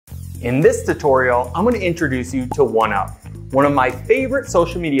In this tutorial, I'm going to introduce you to OneUp, one of my favorite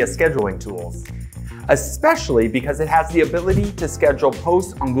social media scheduling tools, especially because it has the ability to schedule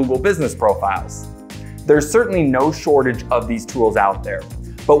posts on Google business profiles. There's certainly no shortage of these tools out there,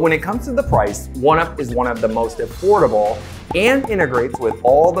 but when it comes to the price, OneUp is one of the most affordable and integrates with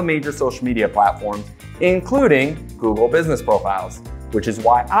all the major social media platforms, including Google business profiles, which is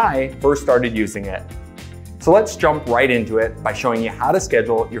why I first started using it. So let's jump right into it by showing you how to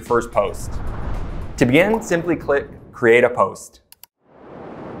schedule your first post. To begin, simply click Create a Post.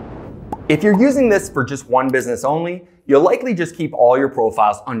 If you're using this for just one business only, you'll likely just keep all your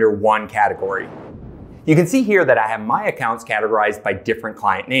profiles under one category. You can see here that I have my accounts categorized by different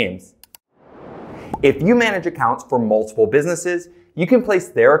client names. If you manage accounts for multiple businesses, you can place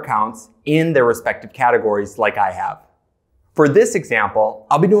their accounts in their respective categories like I have. For this example,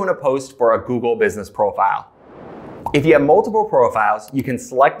 I'll be doing a post for a Google business profile. If you have multiple profiles, you can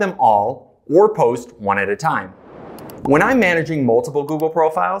select them all or post one at a time. When I'm managing multiple Google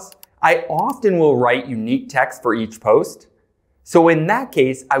profiles, I often will write unique text for each post. So in that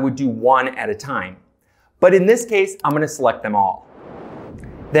case, I would do one at a time. But in this case, I'm going to select them all.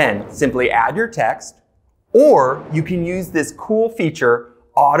 Then simply add your text, or you can use this cool feature,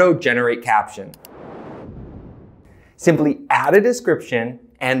 auto-generate caption. Simply add a description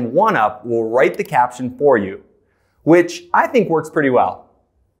and OneUp will write the caption for you, which I think works pretty well.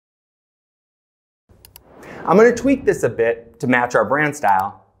 I'm going to tweak this a bit to match our brand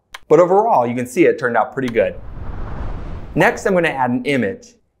style, but overall you can see it turned out pretty good. Next, I'm going to add an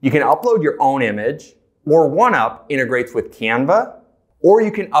image. You can upload your own image, or OneUp integrates with Canva, or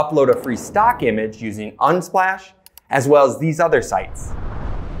you can upload a free stock image using Unsplash, as well as these other sites.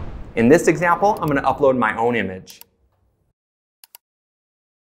 In this example, I'm going to upload my own image.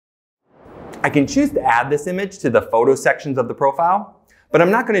 I can choose to add this image to the photo sections of the profile, but I'm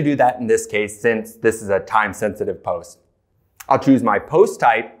not going to do that in this case since this is a time-sensitive post. I'll choose my post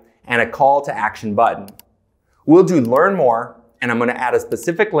type and a call to action button. We'll do learn more, and I'm going to add a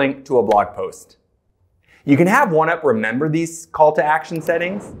specific link to a blog post. You can have OneUp remember these call to action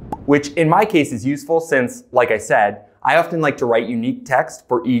settings, which in my case is useful since, like I said, I often like to write unique text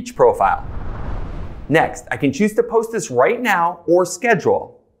for each profile. Next, I can choose to post this right now or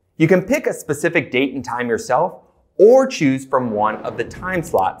schedule. You can pick a specific date and time yourself or choose from one of the time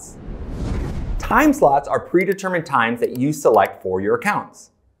slots. Time slots are predetermined times that you select for your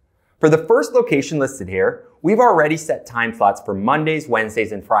accounts. For the first location listed here, we've already set time slots for Mondays,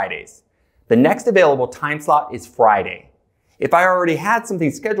 Wednesdays, and Fridays. The next available time slot is Friday. If I already had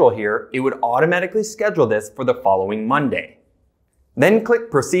something scheduled here, it would automatically schedule this for the following Monday. Then click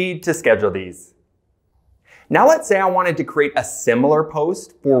Proceed to schedule these. Now let's say I wanted to create a similar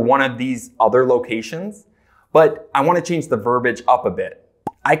post for one of these other locations, but I want to change the verbiage up a bit.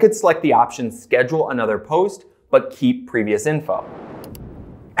 I could select the option Schedule Another Post, but keep previous info.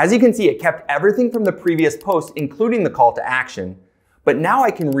 As you can see, it kept everything from the previous post, including the call to action, but now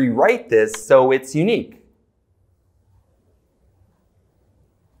I can rewrite this so it's unique.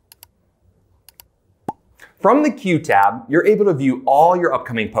 From the Queue tab, you're able to view all your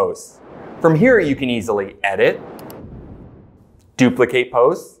upcoming posts. From here, you can easily edit, duplicate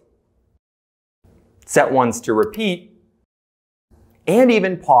posts, set ones to repeat, and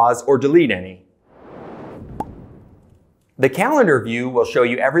even pause or delete any. The calendar view will show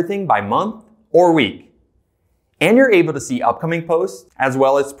you everything by month or week, and you're able to see upcoming posts as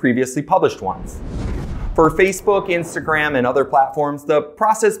well as previously published ones. For Facebook, Instagram, and other platforms, the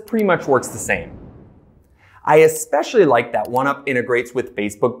process pretty much works the same. I especially like that OneUp integrates with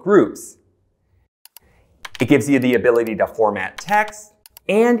Facebook groups. It gives you the ability to format text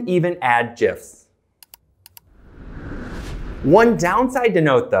and even add GIFs. One downside to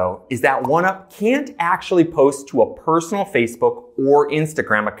note though is that OneUp can't actually post to a personal Facebook or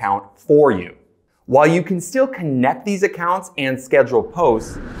Instagram account for you. While you can still connect these accounts and schedule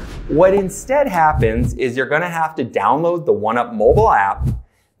posts, what instead happens is you're going to have to download the OneUp mobile app,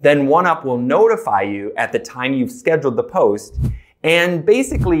 then OneUp will notify you at the time you've scheduled the post, and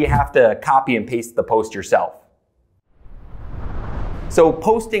basically you have to copy and paste the post yourself. So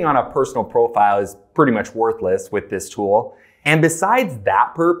posting on a personal profile is pretty much worthless with this tool. And besides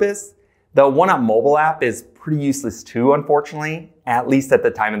that purpose, the OneUp mobile app is pretty useless too, unfortunately, at least at the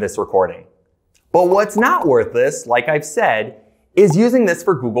time of this recording. But what's not worthless, like I've said, is using this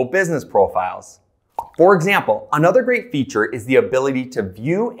for Google business profiles. For example, another great feature is the ability to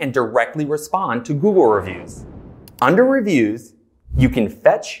view and directly respond to Google reviews. Under Reviews, you can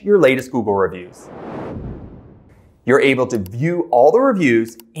fetch your latest Google reviews. You're able to view all the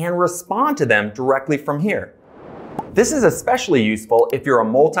reviews and respond to them directly from here. This is especially useful if you're a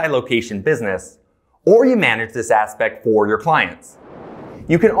multi-location business or you manage this aspect for your clients.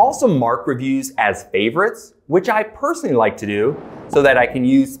 You can also mark reviews as favorites, which I personally like to do so that I can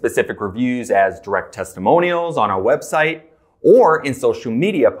use specific reviews as direct testimonials on our website or in social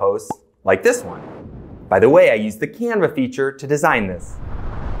media posts like this one. By the way, I used the Canva feature to design this.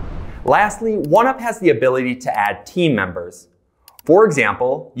 Lastly, OneUp has the ability to add team members. For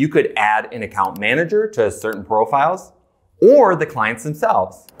example, you could add an account manager to certain profiles or the clients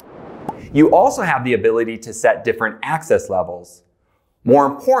themselves. You also have the ability to set different access levels. More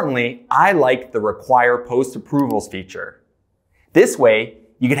importantly, I like the require post approvals feature. This way,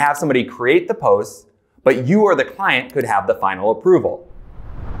 you could have somebody create the post, but you or the client could have the final approval.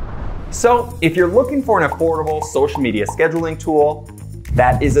 So, if you're looking for an affordable social media scheduling tool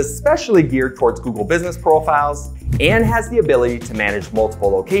that is especially geared towards Google business profiles and has the ability to manage multiple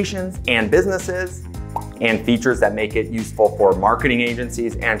locations and businesses, and features that make it useful for marketing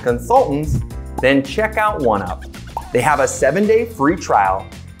agencies and consultants, then check out OneUp. They have a 7-day free trial,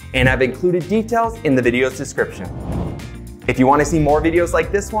 and I've included details in the video's description. If you want to see more videos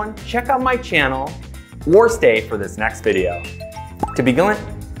like this one, check out my channel or stay for this next video. To begin,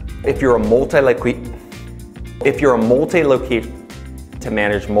 if you're a multi-location to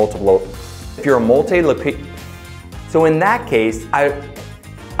manage multiple, so in that case, I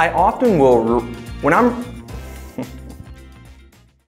often will, when I'm